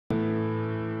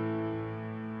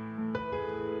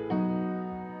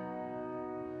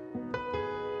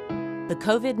The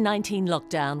COVID-19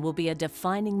 lockdown will be a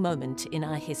defining moment in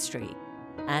our history,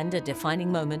 and a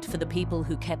defining moment for the people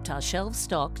who kept our shelves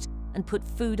stocked and put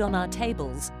food on our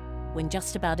tables when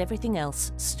just about everything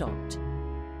else stopped.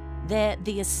 They're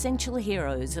the essential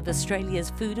heroes of Australia's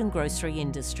food and grocery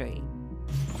industry.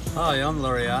 Hi, I'm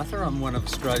Laurie Arthur. I'm one of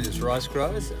Australia's rice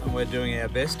growers, and we're doing our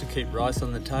best to keep rice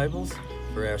on the tables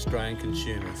for our Australian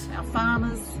consumers. Our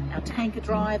farmers, our tanker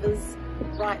drivers,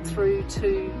 right through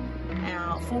to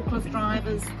our forklift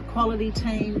drivers, the quality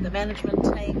team, the management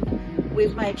team,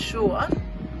 we've made sure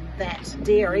that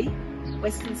dairy,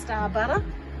 Western Star butter,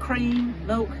 cream,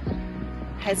 milk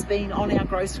has been on our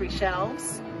grocery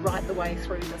shelves right the way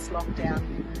through this lockdown.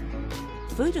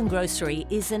 Food and grocery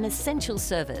is an essential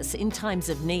service in times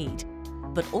of need,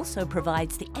 but also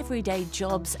provides the everyday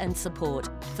jobs and support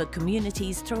for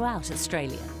communities throughout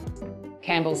Australia.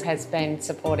 Campbell's has been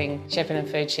supporting Shepparton and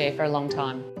Food Share for a long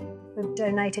time. We've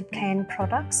donated canned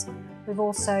products. We've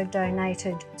also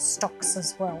donated stocks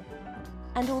as well.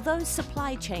 And although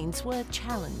supply chains were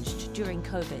challenged during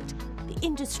COVID, the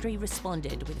industry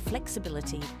responded with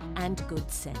flexibility and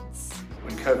good sense.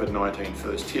 When COVID-19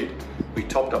 first hit, we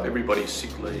topped up everybody's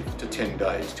sick leave to 10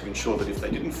 days to ensure that if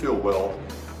they didn't feel well,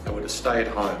 they were to stay at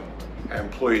home. Our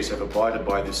employees have abided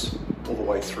by this all the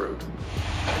way through.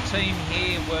 The team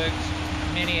here worked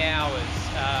many hours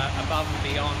above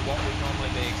and beyond what would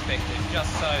normally be expected,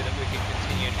 just so that we could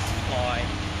continue to supply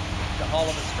the whole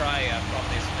of Australia from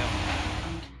this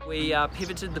milk. We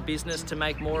pivoted the business to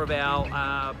make more of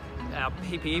our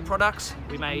PPE products.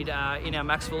 We made, in our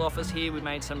Maxwell office here, we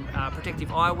made some protective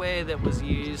eyewear that was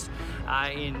used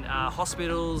in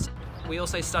hospitals. We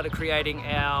also started creating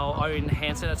our own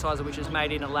hand sanitizer, which is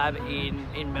made in a lab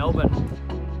in Melbourne.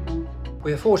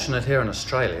 We are fortunate here in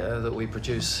Australia that we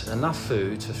produce enough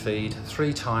food to feed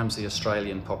 3 times the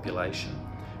Australian population.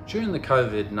 During the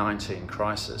COVID-19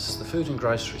 crisis, the food and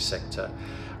grocery sector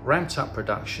ramped up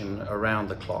production around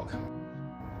the clock.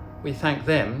 We thank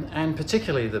them, and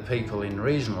particularly the people in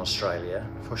regional Australia,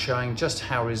 for showing just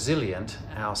how resilient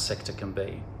our sector can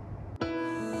be.